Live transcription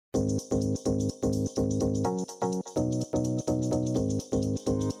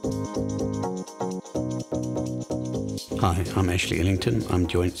Hi, I'm Ellington. I'm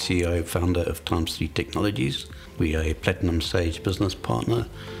Joint CEO founder of Times3 Technologies. We are a Platinum Sage business partner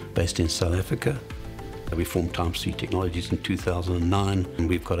based in South Africa. We formed Times3 Technologies in 2009 and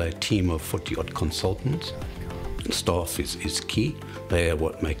we've got a team of 40-odd consultants. Staff is key. They are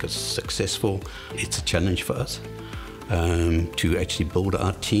what make us successful. It's a challenge for us to actually build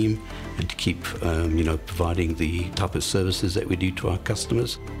our team and to keep providing the type of services that we do to our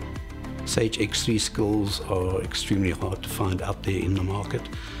customers. Sage X3 skills are extremely hard to find out there in the market.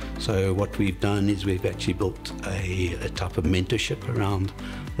 So what we've done is we've actually built a type of mentorship around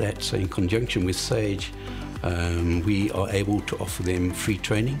that. So in conjunction with Sage, we are able to offer them free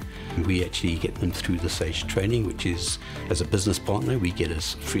training. We actually get them through the Sage training, which is, as a business partner, we get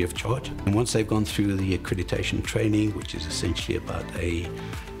us free of charge. And once they've gone through the accreditation training, which is essentially about a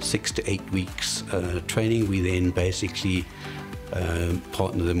 6 to 8 weeks training, we then basically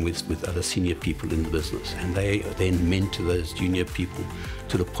partner them with other senior people in the business, and they then mentor those junior people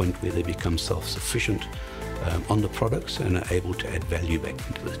to the point where they become self-sufficient on the products and are able to add value back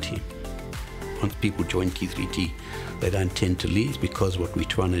into the team. Once people join T3T, they don't tend to leave, because what we're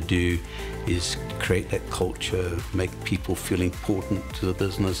trying to do is create that culture, make people feel important to the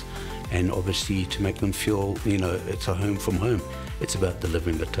business, and obviously to make them feel, it's a home from home. It's about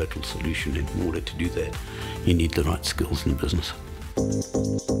delivering a total solution, and in order to do that, you need the right skills in business.